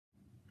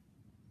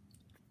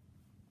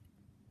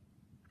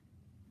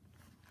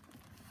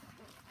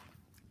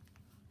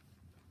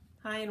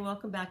Hi and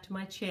welcome back to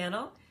my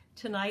channel.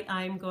 Tonight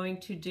I'm going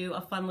to do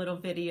a fun little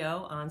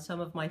video on some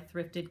of my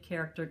thrifted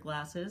character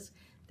glasses.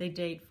 They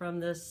date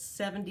from the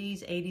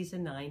 70s, 80s,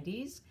 and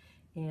 90s,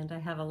 and I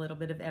have a little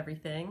bit of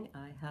everything.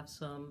 I have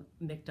some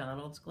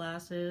McDonald's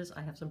glasses,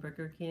 I have some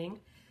Burger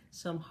King,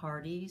 some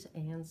Hardee's,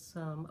 and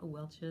some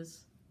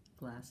Welch's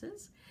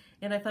glasses.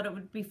 And I thought it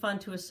would be fun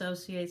to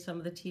associate some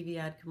of the TV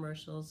ad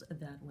commercials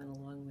that went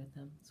along with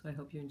them. So I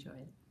hope you enjoy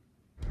it.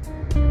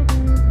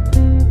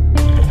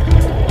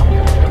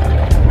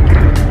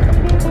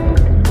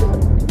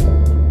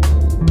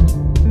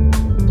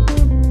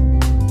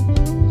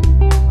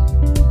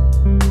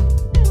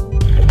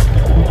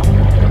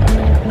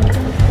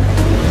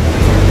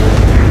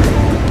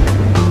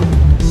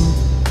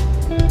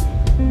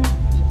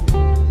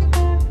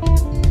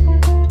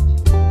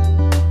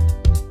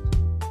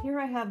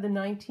 The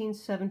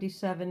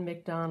 1977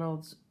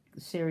 McDonald's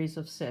series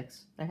of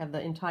 6. I have the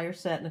entire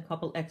set and a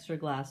couple extra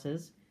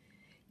glasses,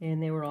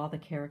 and they were all the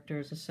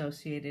characters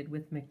associated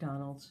with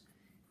McDonald's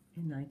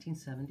in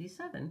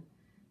 1977.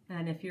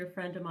 And if you're a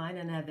friend of mine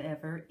and have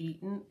ever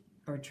eaten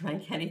or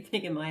drank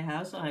anything in my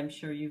house, I'm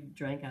sure you've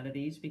drank out of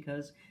these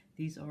because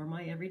these are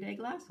my everyday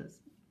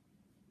glasses.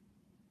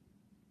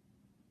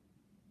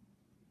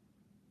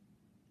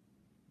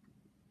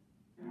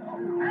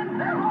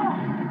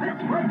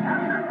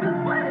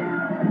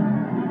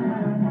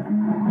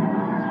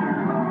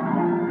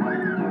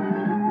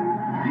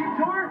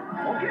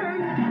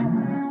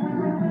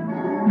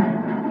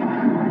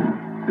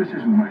 This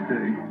isn't my day.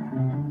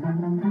 And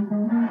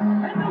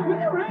the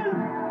winner is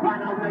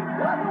Ronald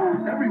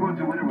McDonald. Everyone's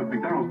a winner with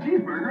McDonald's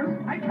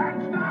cheeseburgers. I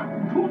can't stop.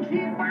 2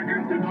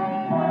 cheeseburgers to go.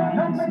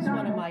 This is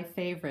one of my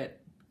favorite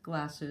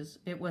glasses.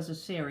 It was a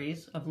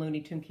series of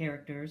Looney Tune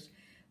characters,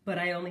 but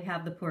I only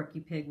have the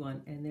Porky Pig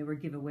one, and they were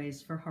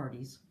giveaways for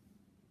Hardee's.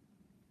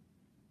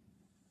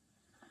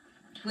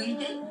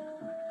 Tweety,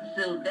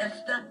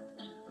 Sylvester,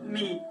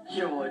 meet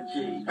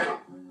Georgie.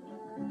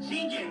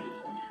 CJ,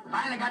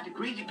 finally got the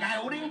crazy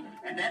coyote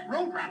and that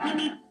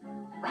roadrunner.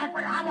 Right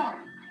where I want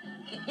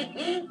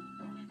him.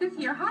 This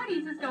year,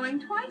 Hardee's is going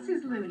twice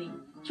as loony.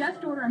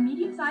 Just order a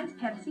medium-sized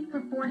Pepsi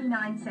for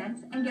 49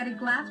 cents and get a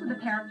glass with a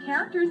pair of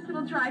characters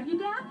that'll drive you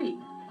daffy.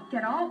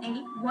 Get all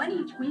 8, one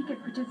each week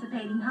at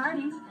participating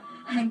Hardee's,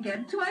 and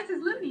get twice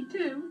as loony,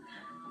 too.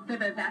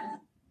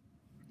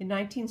 In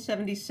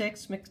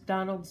 1976,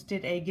 McDonald's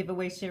did a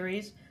giveaway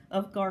series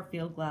of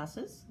Garfield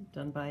glasses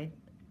done by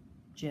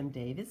Jim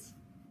Davis,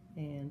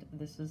 and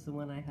this is the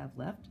one I have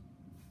left.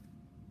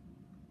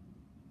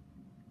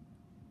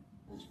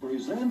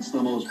 Presents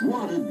the most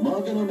wanted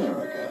mug in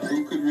America.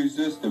 Who could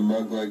resist a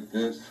mug like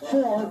this?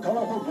 4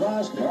 colorful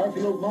glass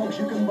Garfield mugs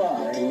you can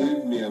buy.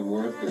 Believe me, I'm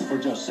worth it. For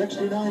just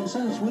 69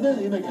 cents with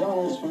any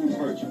McDonald's food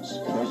purchase.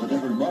 There's a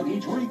different mug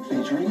each week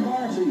featuring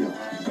Garfield.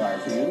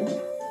 Garfield.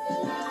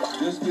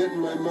 Just getting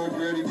my mug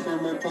ready for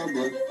my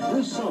public.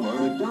 This summer,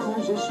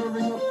 McDonald's is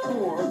serving up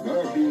 4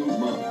 Garfield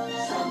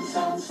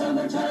mugs.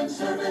 Summertime,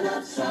 serving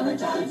up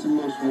summertime. It's the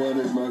most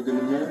wanted mug in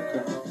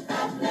America.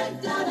 At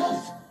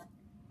McDonald's.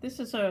 This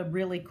is a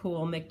really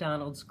cool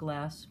McDonald's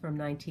glass from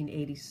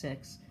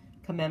 1986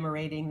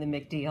 commemorating the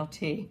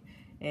McDLT.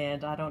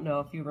 And I don't know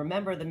if you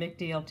remember the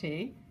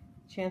McDLT.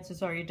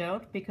 Chances are you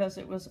don't, because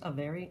it was a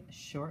very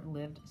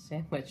short-lived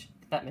sandwich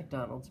that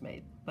McDonald's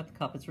made. But the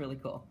cup is really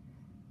cool.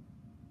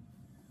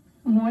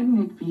 Wouldn't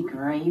it be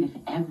great if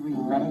every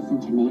lettuce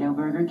and tomato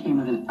burger came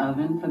with an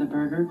oven for the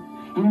burger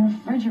and a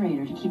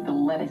refrigerator to keep the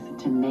lettuce and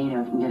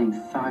tomato from getting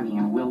soggy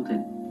and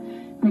wilted?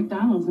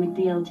 McDonald's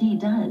McDLT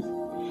does.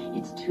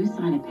 Its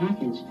 2-sided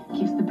package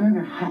keeps the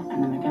burger hot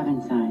on the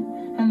McOven side,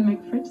 and the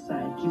McFridge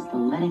side keeps the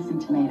lettuce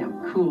and tomato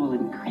cool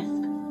and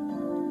crisp.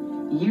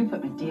 You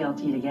put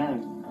McDLT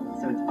together,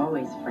 so it's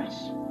always fresh,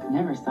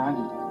 never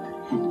soggy,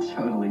 and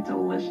totally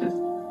delicious.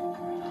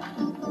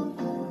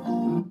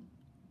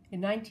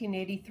 In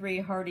 1983,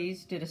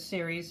 Hardee's did a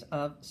series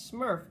of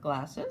Smurf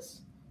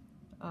glasses.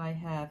 I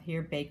have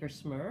here Baker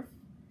Smurf,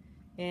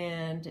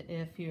 and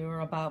if you're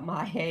about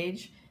my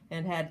age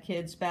and had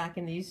kids back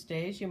in these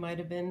days, you might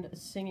have been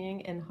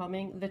singing and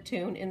humming the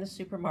tune in the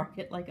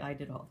supermarket like I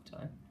did all the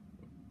time.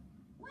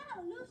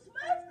 Wow, new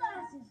Smurf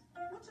glasses.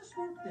 What's a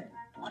Smurf day?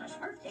 On a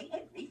Smurf day,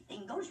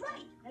 everything goes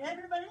right.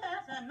 Everybody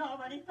laughs and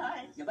nobody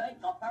fights. You make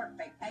a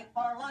perfect cake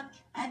for lunch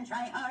and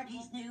try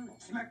Hardee's new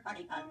Smurf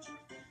Party Punch.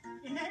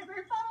 You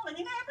never fall and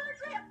you never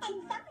trip.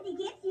 And somebody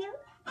gives you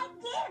a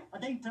gift. A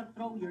day to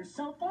throw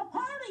yourself a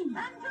party. And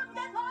to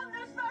get all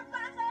new Smurf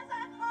glasses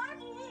at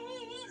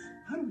Hardee's.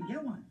 How do we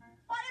get one?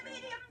 Buy a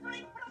medium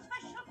drink for a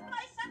special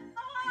price at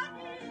the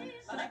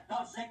Hardee's. Select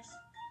those 6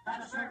 at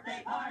a Smurf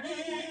Day party.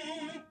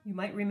 You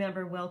might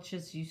remember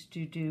Welch's used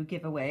to do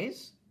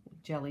giveaways,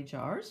 jelly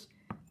jars.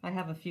 I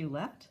have a few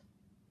left.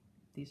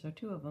 These are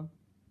 2 of them.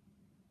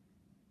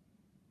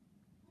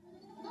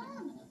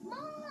 Mom!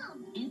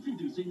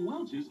 Introducing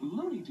Welch's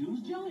Looney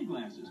Tunes jelly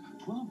glasses.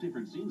 12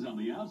 different scenes on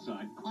the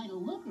outside. Quite a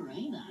looker,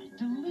 ain't I?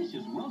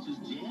 Delicious Welch's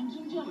jams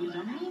and jellies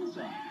on the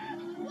inside.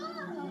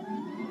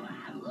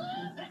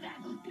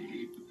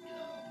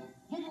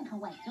 You can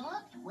collect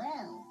all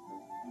 12.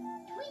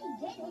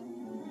 Tweety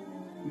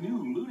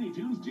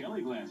Looney Tunes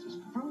jelly glasses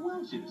for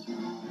Welch's.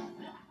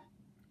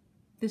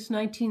 This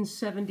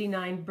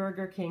 1979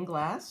 Burger King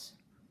glass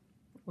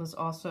was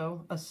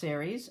also a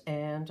series,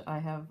 and I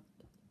have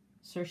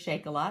Sir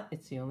Shake-a-Lot.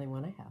 It's the only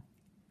one I have.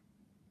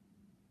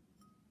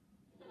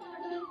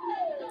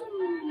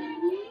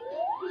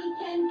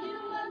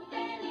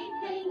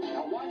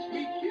 Now watch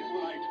me, kids,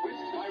 when I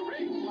twist my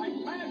rings like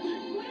magic.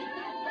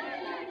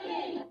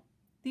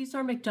 These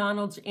are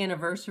McDonald's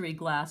anniversary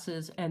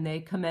glasses, and they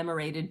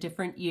commemorated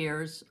different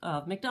years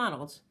of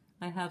McDonald's.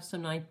 I have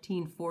some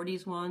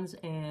 1940s ones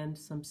and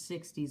some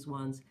 60s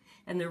ones,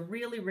 and they're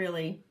really,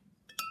 really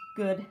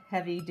good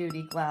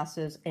heavy-duty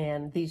glasses,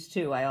 and these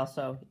two I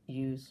also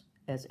use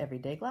as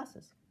everyday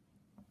glasses.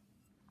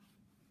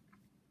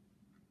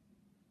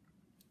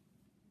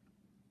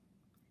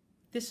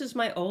 This is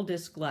my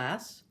oldest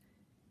glass,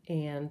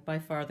 and by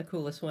far the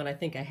coolest one I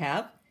think I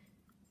have.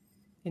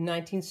 In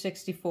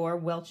 1964,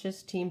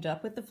 Welch's teamed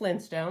up with the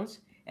Flintstones,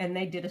 and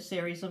they did a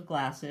series of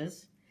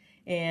glasses.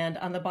 And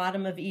on the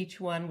bottom of each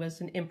one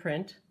was an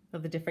imprint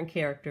of the different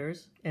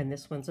characters, and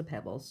this one's a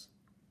Pebbles.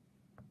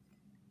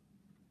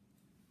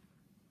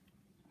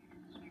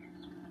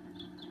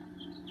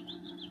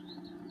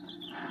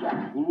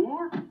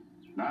 Four?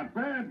 Not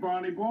bad,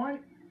 Barney boy.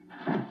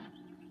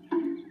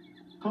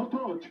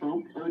 Hello,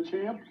 chump,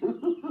 champ.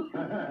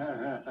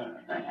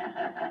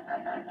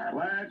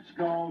 Let's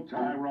go,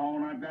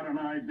 Tyrone. I've got an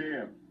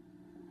idea.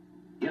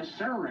 Yes,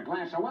 sir, a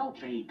glass of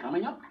Welch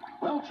coming up.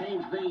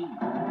 Welch's the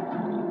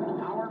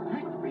Power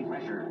Pack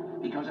Refresher,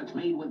 because it's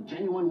made with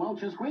genuine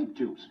Welch's grape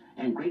juice,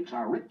 and grapes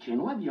are rich in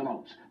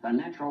levulose, the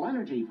natural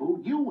energy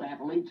food you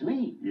athletes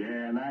need.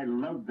 Yeah, and I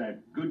love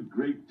that good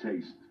grape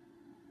taste.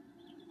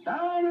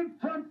 Down in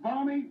front,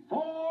 Barney.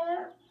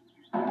 4.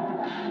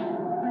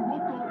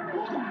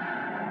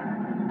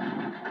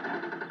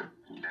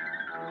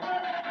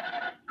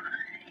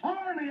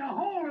 Barney, a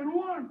hole in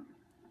one.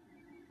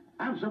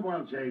 Have some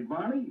Welchade,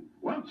 Barney.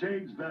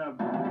 Welchade's the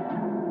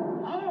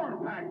Power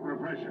Pack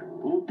Refresher.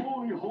 Oh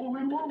boy, hole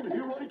in one,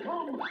 here I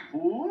come.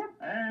 4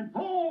 and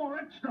 4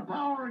 extra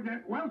power to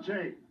get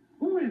Welchade.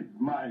 With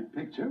my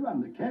picture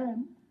on the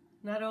can.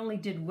 Not only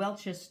did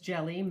Welch's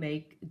Jelly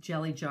make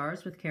jelly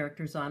jars with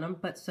characters on them,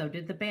 but so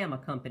did the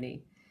Bama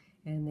Company.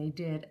 And they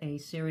did a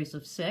series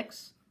of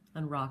 6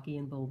 on Rocky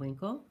and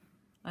Bullwinkle.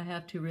 I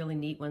have 2 really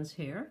neat ones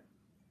here,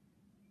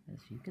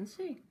 as you can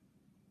see.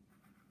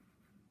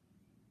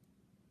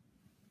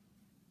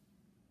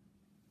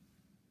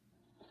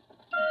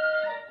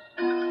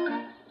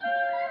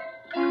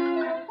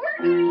 We're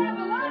gonna have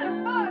a lot of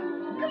fun.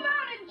 Come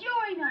out and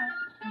join us.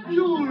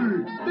 Sure,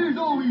 there's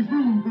always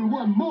room for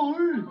one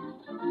more.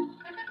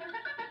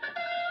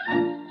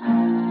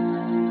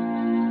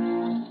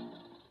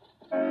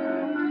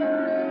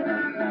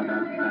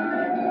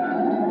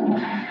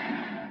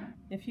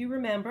 If you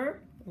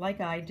remember,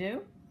 like I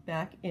do,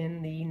 back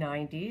in the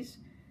 90s,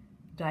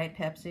 Diet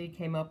Pepsi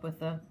came up with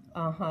the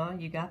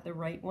you got the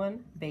right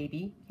one,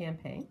 baby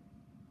campaign.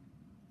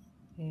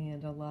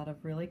 And a lot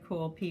of really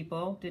cool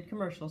people did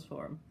commercials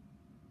for them.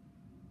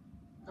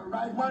 The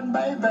right one,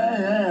 baby.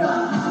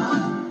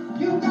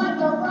 You got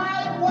the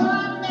right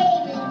one,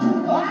 baby.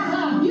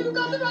 You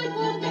got the right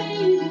one,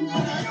 baby.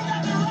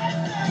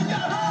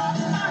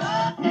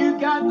 You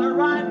got the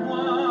right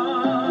one.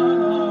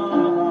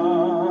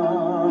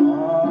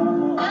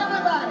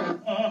 Everybody.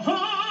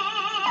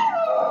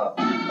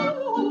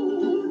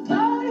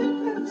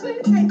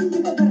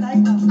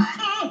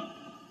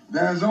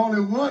 There's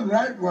only one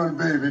right one,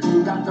 baby.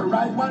 You got the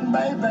right one,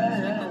 baby.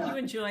 I hope you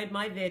enjoyed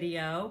my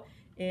video,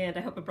 and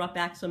I hope it brought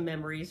back some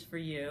memories for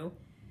you.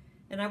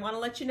 And I want to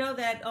let you know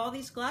that all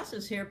these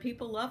glasses here,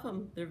 people love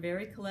them. They're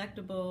very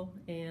collectible,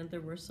 and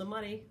they're worth some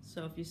money.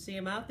 So if you see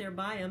them out there,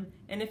 buy them.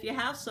 And if you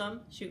have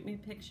some, shoot me a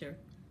picture.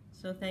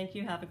 So thank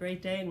you, have a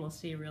great day, and we'll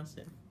see you real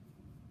soon.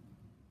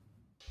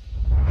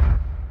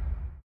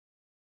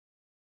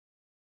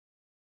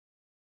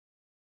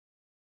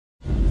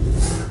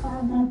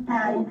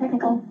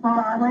 Pickles,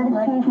 lettuce,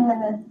 cheese,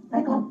 and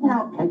pickles,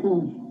 no.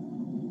 Pickles,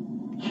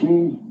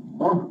 cheese,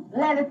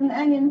 Lettuce and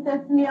onion,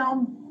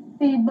 sesame,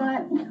 seed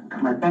butt.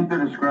 I think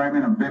they're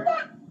describing a bit.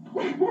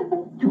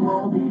 2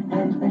 all beef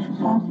patty, special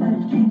sauce,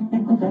 lettuce, cheese,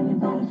 pickles,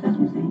 onions, on a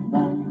sesame seed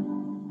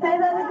bun. Say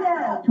that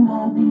again. 2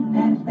 all beef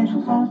patty,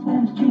 special sauce,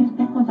 lettuce, cheese,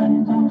 pickles,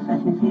 onions, on a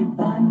sesame seed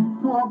bun.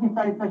 2 all beef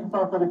patty, special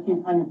sauce, lettuce,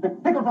 cheese, onions,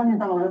 pickles,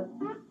 onions, on it.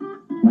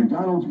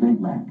 McDonald's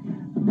Big Mac,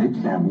 the big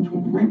sandwich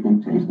with the great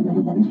big taste that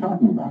everybody's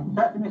talking about.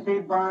 Sesame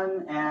seed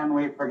bun, and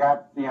we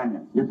forgot the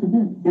onions. It's a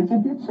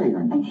bit say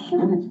onion.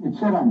 It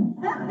said onion.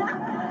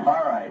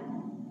 All right.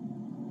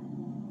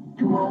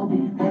 2 all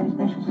beef patty,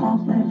 special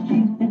sauce, lettuce,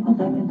 cheese, pickles,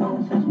 onions,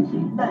 on a sesame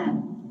seed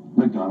bun.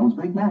 McDonald's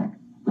Big Mac,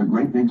 the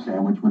great big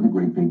sandwich with a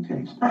great big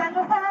taste.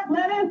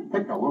 Lettuce.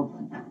 Pickle.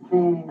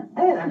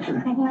 Hey, that's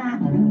it.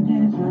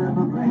 You deserve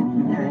a break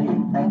today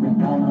at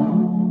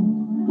McDonald's.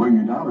 Where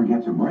your dollar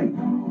gets a break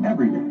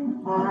every day.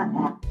 All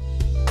right.